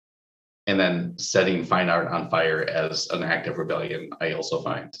then setting fine art on fire as an act of rebellion, I also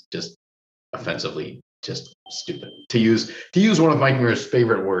find just offensively just stupid. To use one of Mike Muir's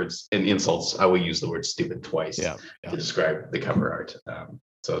favorite words in insults, I will use the word stupid twice to describe the cover art.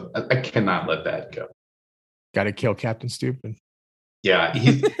 So I cannot let that go. Got to kill Captain Stupid. Yeah,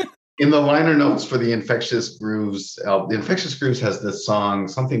 in the liner notes for the Infectious Grooves album, the Infectious Grooves has this song,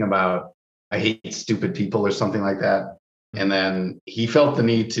 something about I hate stupid people or something like that. And then he felt the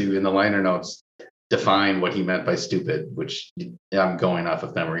need to, in the liner notes, define what he meant by stupid, which I'm going off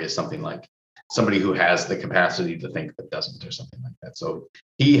of memory is something like somebody who has the capacity to think but doesn't, or something like that. So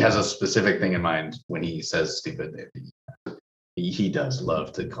he has a specific thing in mind when he says stupid. He does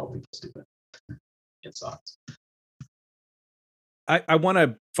love to call people stupid in songs. I want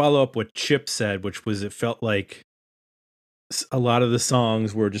to follow up what Chip said, which was it felt like a lot of the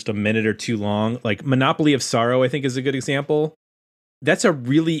songs were just a minute or too long. Like Monopoly of Sorrow, I think, is a good example. That's a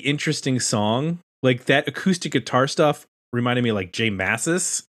really interesting song. Like that acoustic guitar stuff reminded me of like Jay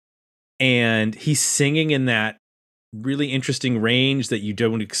Mascis, and he's singing in that really interesting range that you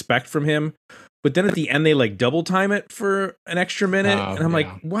don't expect from him. But then at the end, they like double time it for an extra minute. And I'm like,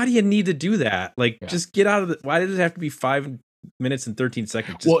 why do you need to do that? Like, just get out of it. Why does it have to be 5 minutes and 13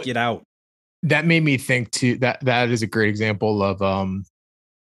 seconds? Just get out. That made me think too, that is a great example of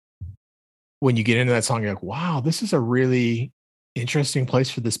when you get into that song, you're like, wow, this is a really interesting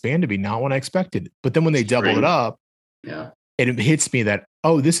place for this band to be. Not what I expected. But then when they double it up, it hits me that,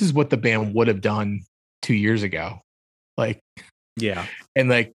 oh, this is what the band would have done 2 years ago. Like, and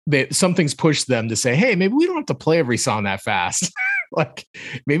like something's pushed them to say, hey, maybe we don't have to play every song that fast. Like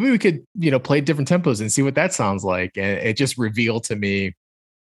maybe we could, play different tempos and see what that sounds like. And it just revealed to me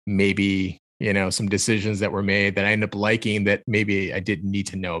maybe, some decisions that were made that I ended up liking that maybe I didn't need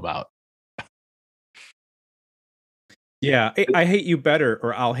to know about. Yeah. I Hate You Better,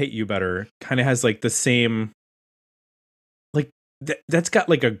 or I'll Hate You Better, kind of has like the same, like that's got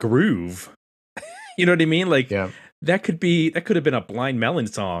like a groove. You know what I mean? Like that could have been a Blind Melon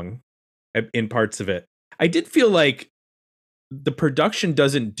song in parts of it. I did feel like the production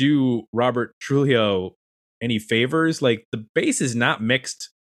doesn't do Robert Trujillo any favors. Like the bass is not mixed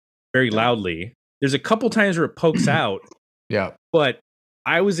very loudly. There's a couple times where it pokes out. But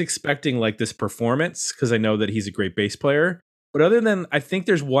I was expecting like this performance because I know that he's a great bass player. But other than, I think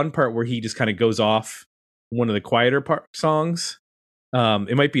there's one part where he just kind of goes off one of the quieter songs.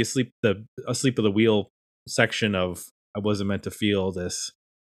 It might be Asleep of the Wheel section of I Wasn't Meant to Feel This,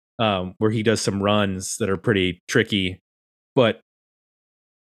 where he does some runs that are pretty tricky. But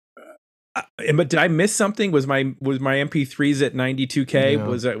did I miss something? Was my MP3s at 92K? No.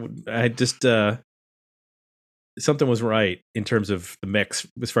 Was I just something was right in terms of the mix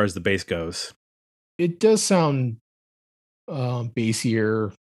as far as the bass goes? It does sound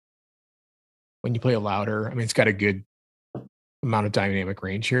bassier when you play it louder. I mean, it's got a good amount of dynamic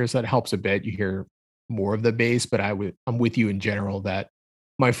range here, so that helps a bit. You hear more of the bass, but I'm with you in general that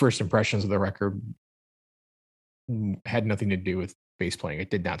my first impressions of the record had nothing to do with bass playing. It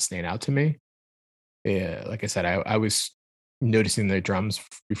did not stand out to me. Yeah, like I said, I was noticing the drums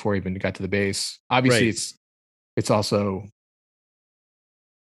before I even got to the bass. Obviously, it's also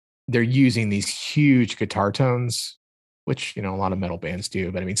they're using these huge guitar tones, which a lot of metal bands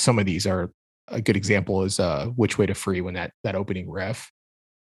do. But I mean, some of these are a good example is Which Way to Free, when that opening riff.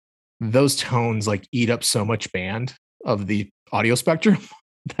 Those tones like eat up so much band of the audio spectrum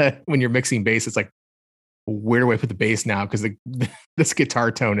that when you're mixing bass, it's like, where do I put the bass now? Because this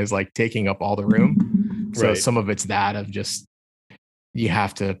guitar tone is like taking up all the room. So some of it's that of just you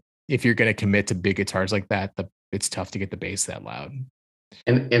have to, if you're going to commit to big guitars like that, it's tough to get the bass that loud.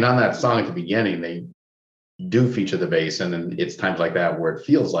 And on that song at the beginning, they do feature the bass, and then it's times like that where it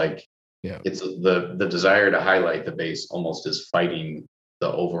feels like it's the desire to highlight the bass almost is fighting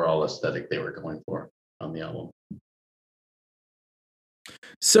the overall aesthetic they were going for on the album.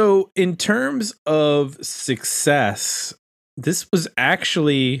 So in terms of success, this was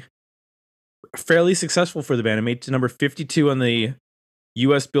actually fairly successful for the band. It made it to number 52 on the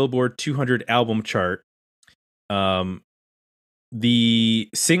US Billboard 200 album chart. The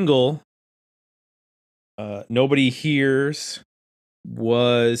single, Nobody Hears,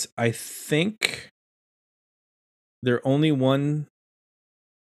 was, I think, their only one.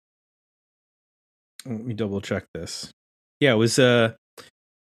 Let me double check this. Yeah, it was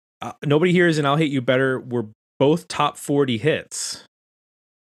Nobody Hears and I'll Hate You Better were both top 40 hits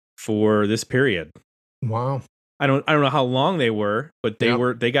for this period. Wow. I don't know how long they were, but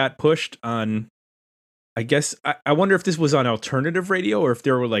they got pushed on, I guess I wonder if this was on alternative radio or if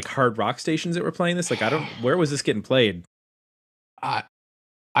there were like hard rock stations that were playing this. Like where was this getting played? I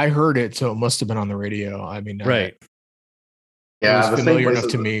heard it, so it must have been on the radio. I mean, right. It was familiar enough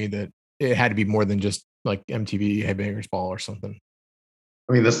to me that it had to be more than just like MTV Headbangers Ball or something.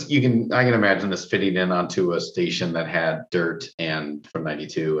 I mean, I can imagine this fitting in onto a station that had Dirt and from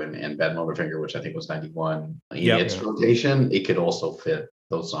 92 and Bad Motorfinger, which I think was 91. In its rotation, it could also fit,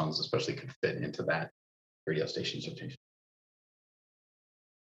 those songs especially could fit into that radio station's rotation.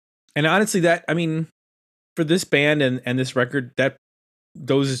 And honestly, for this band and this record, that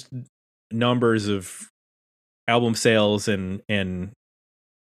those numbers of album sales and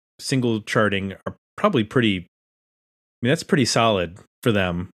single charting are probably pretty, that's pretty solid for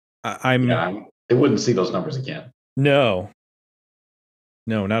them. They wouldn't see those numbers again. No,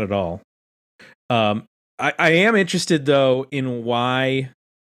 not at all. I am interested though in why,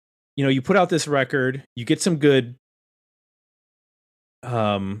 you put out this record, you get some good,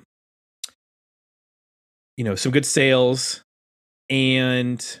 some good sales,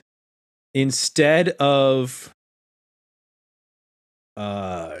 and instead of,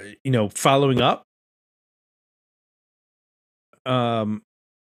 following up,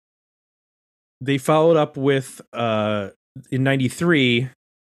 they followed up with in 93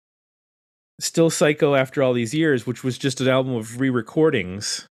 Still Psycho After All These Years, which was just an album of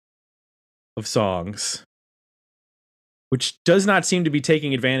re-recordings of songs, which does not seem to be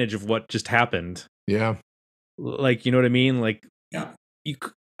taking advantage of what just happened. Yeah. Like, you know what I mean? Like, I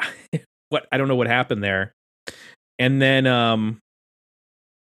don't know what happened there. And then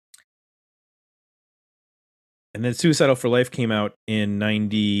Suicidal for Life came out in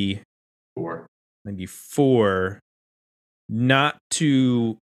 94. Not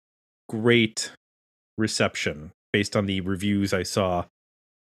too great reception based on the reviews I saw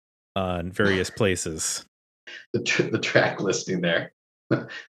on various places. The track listing there.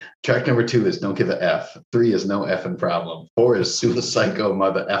 Track number 2 is Don't Give a F. 3 is No Effing Problem. 4 is Suicidal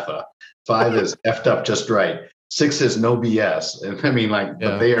Mother Effa. 5 is Effed Up Just Right. 6 is No BS. And I mean,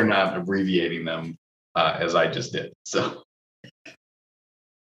 but they are not abbreviating them as I just did. So,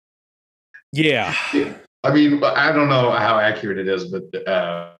 yeah. I mean, I don't know how accurate it is, but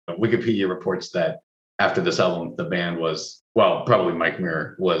Wikipedia reports that after this album, the band probably Mike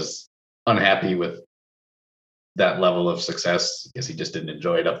Muir was unhappy with that level of success because he just didn't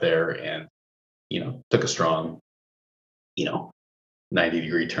enjoy it up there, and took a strong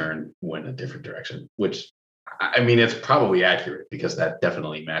 90-degree turn, went a different direction, which I mean it's probably accurate because that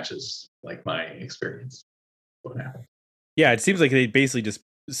definitely matches like my experience. What happened? Yeah, it seems like they basically just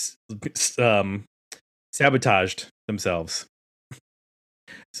sabotaged themselves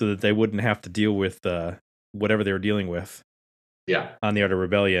so that they wouldn't have to deal with whatever they were dealing with on the Art of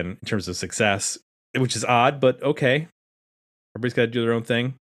Rebellion in terms of success, which is odd, but okay. Everybody's got to do their own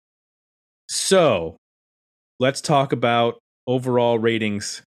thing. So let's talk about overall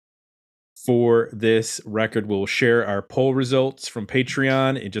ratings for this record. We'll share our poll results from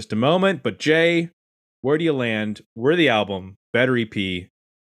Patreon in just a moment. But Jay, where do you land? Worthy album, better EP,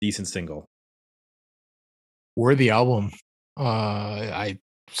 decent single? Worthy album. I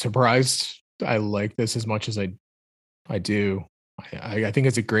surprised I like this as much as I do. I think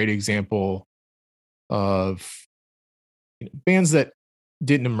it's a great example of bands that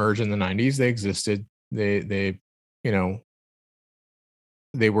didn't emerge in the 90s. They existed. They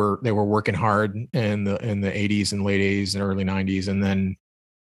were working hard in the 80s and late 80s and early 90s, and then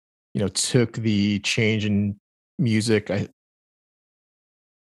took the change in music as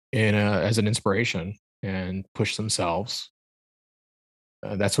an inspiration and pushed themselves.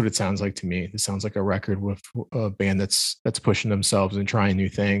 That's what it sounds like to me. It sounds like a record with a band that's pushing themselves and trying new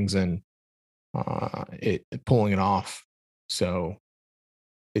things and it pulling it off. So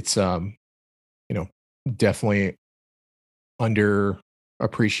it's definitely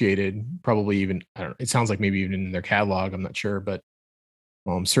underappreciated. Probably even, I don't know, it sounds like maybe even in their catalog. I'm not sure, but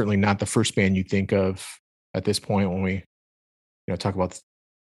certainly not the first band you think of at this point when we talk about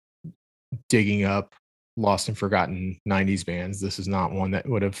digging up lost and forgotten 90s bands. This is not one that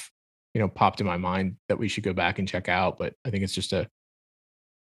would have popped in my mind that we should go back and check out. But I think it's just like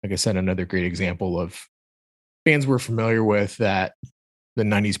I said, another great example of bands we're familiar with that the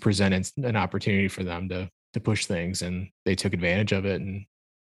 90s presented an opportunity for them to push things, and they took advantage of it and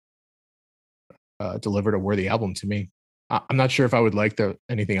delivered a worthy album to me. I'm not sure if I would like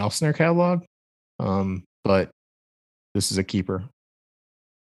anything else in their catalog, but this is a keeper.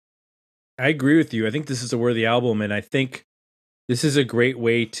 I agree with you. I think this is a worthy album, and I think this is a great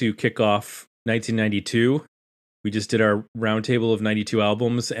way to kick off 1992. We just did our roundtable of 92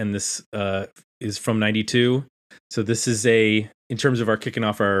 albums, and this is from 92. So this is in terms of our kicking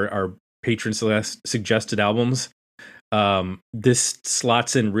off our patron suggested albums, this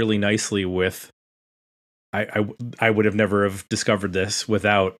slots in really nicely with, I would have never have discovered this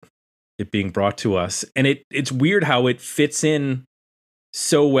without it being brought to us. And it's weird how it fits in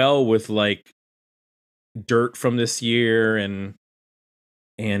so well with like Dirt from this year and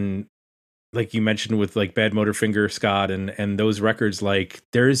like you mentioned with like Badmotorfinger, Scott, and those records, like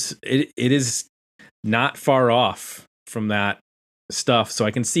it is not far off from that stuff. So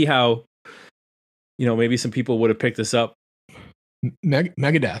I can see how, maybe some people would have picked this up.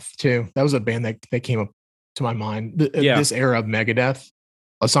 Megadeth too. That was a band that came up to my mind. This era of Megadeth,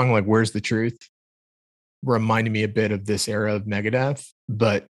 a song like Where's the Truth reminded me a bit of this era of Megadeth,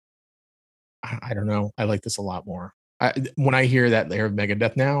 but I don't know. I like this a lot more. When I hear that era of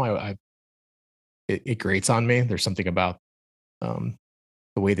Megadeth now, it grates on me. There's something about the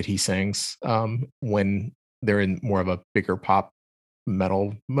way that he sings when they're in more of a bigger pop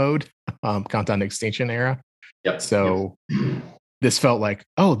metal mode, Countdown to Extinction era. Yep. So this felt like,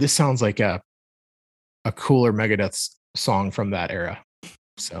 this sounds like a cooler Megadeth song from that era.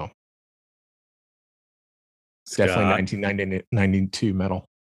 So Scott. Definitely 1992 metal.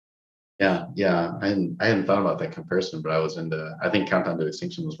 Yeah. I hadn't thought about that comparison, but I think Countdown to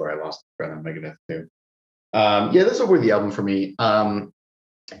Extinction was where I lost the thread on Megadeth too. This is a worthy album for me.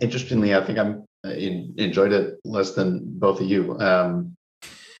 Interestingly, I think enjoyed it less than both of you on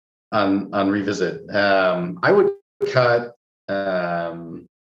Revisit. I would cut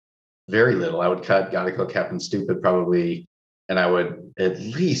very little. I would cut Gotta Kill Captain Stupid probably, and I would at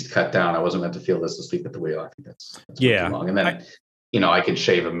least cut down I Wasn't Meant to Feel This, Asleep at the Wheel. I think that's too long. And then I could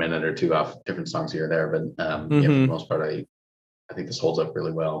shave a minute or two off different songs here or there, but for the most part, I think this holds up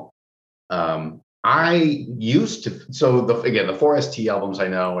really well. I used to, the 4 ST albums I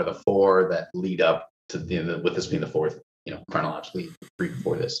know are the 4 that lead up to with this being the 4th, chronologically 3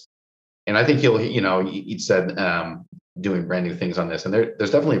 before this. And I think he'd said doing brand new things on this, and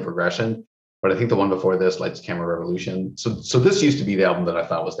there's definitely a progression, but I think the one before this, Lights, Camera, Revolution. So this used to be the album that I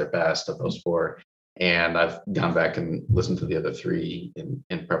thought was their best of those 4. And I've gone back and listened to the other 3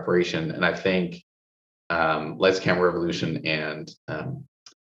 in preparation. And I think Lights, Camera, Revolution and How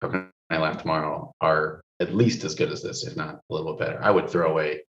Can I Laugh Tomorrow are at least as good as this, if not a little bit better. I would throw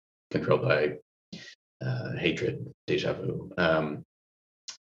away Controlled by Hatred, Deja Vu.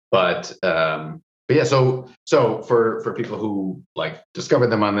 But yeah, so for people who like discovered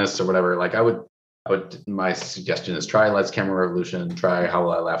them on this or whatever, like I would my suggestion is try Lights, Camera, Revolution, try How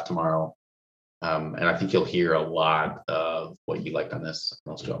Will I Laugh Tomorrow. And I think you'll hear a lot of what you liked on those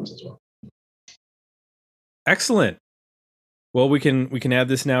 2 albums as well. Excellent. Well, we can add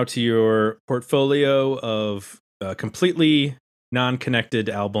this now to your portfolio of completely non-connected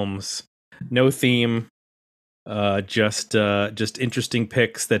albums, no theme, just interesting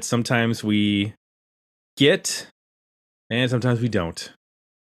picks that sometimes we get and sometimes we don't.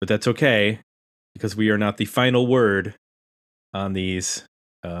 But that's okay because we are not the final word on these.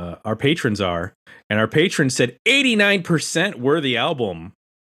 Our patrons are, and our patrons said 89% worthy album,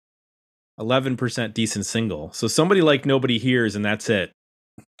 11% decent single. So somebody like Nobody Hears, and that's it.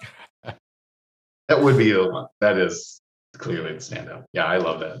 That would be the one. That is clearly the standout. Yeah, I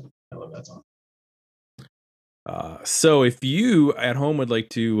love that. I love that song. So if you at home would like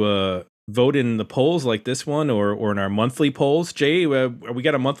to vote in the polls like this one, or in our monthly polls, Jay, we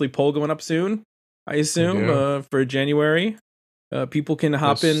got a monthly poll going up soon, I assume, for January. People can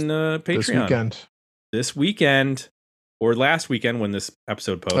hop in Patreon this weekend or last weekend when this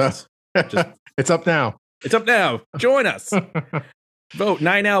episode posts. It's up now. It's up now. Join us. Vote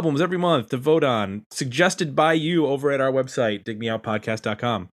 9 albums every month to vote on, suggested by you over at our website,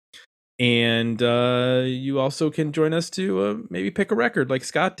 digmeoutpodcast.com. And you also can join us to maybe pick a record like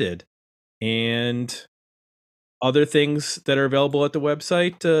Scott did. And other things that are available at the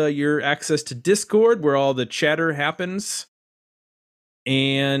website, your access to Discord, where all the chatter happens.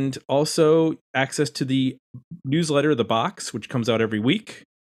 And also access to the newsletter, The Box, which comes out every week.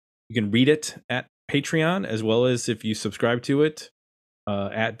 You can read it at Patreon, as well as if you subscribe to it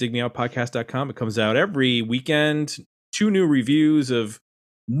at digmeoutpodcast.com. It comes out every weekend. 2 new reviews of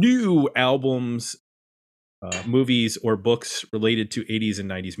new albums, movies, or books related to 80s and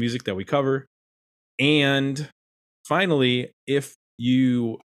 90s music that we cover. And finally, if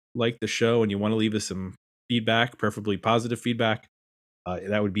you like the show and you want to leave us some feedback, preferably positive feedback,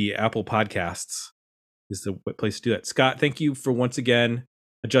 that would be Apple Podcasts is the place to do that. Scott, thank you for once again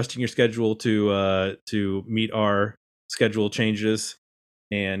adjusting your schedule to meet our schedule changes.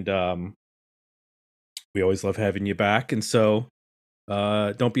 And we always love having you back. And so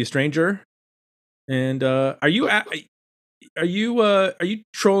don't be a stranger. And are you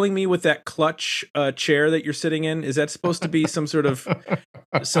trolling me with that clutch chair that you're sitting in? Is that supposed to be some sort of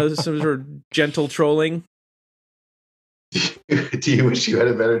gentle trolling? Do you wish you had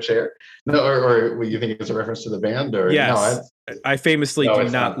a better chair? No, or what, you think it's a reference to the band? Or yes, no, I famously do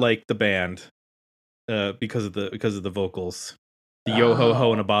not like the band because of the vocals, the yo ho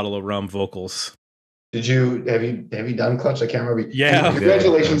ho and a bottle of rum vocals. Have you done Clutch? I can't remember. Yeah.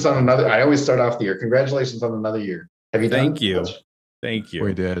 Congratulations on another. I always start off the year. Congratulations on another year. Have you done? Thank you.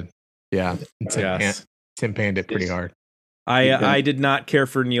 We did. Yeah. Tim panned it pretty hard. I did not care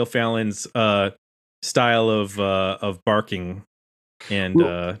for Neil Fallon's style of barking, and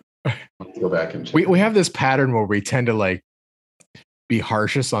go back and check. We have this pattern where we tend to like be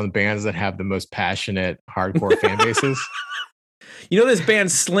harshest on bands that have the most passionate hardcore fan bases. You know this band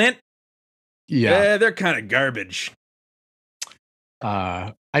Slint? Yeah, they're kind of garbage.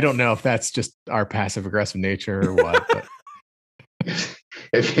 I don't know if that's just our passive aggressive nature or what. But.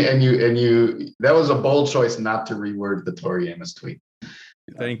 and you that was a bold choice not to reword the Tori Amos tweet.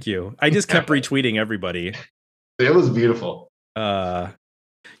 Thank you. I just kept retweeting everybody. It was beautiful.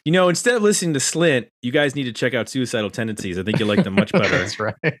 Instead of listening to Slint, you guys need to check out Suicidal Tendencies. I think you like them much better. That's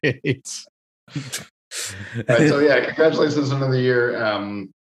right. All right, so yeah, congratulations on another year.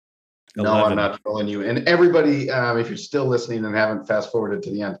 No, I'm not trolling you. And everybody, if you're still listening and haven't fast forwarded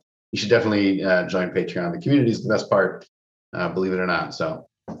to the end, you should definitely join Patreon. The community is the best part, believe it or not. So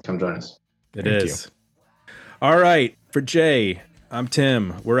come join us. It is. All right. For Jay, I'm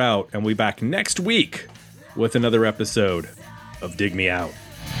Tim. We're out, and we'll be back next week with another episode of Dig Me Out.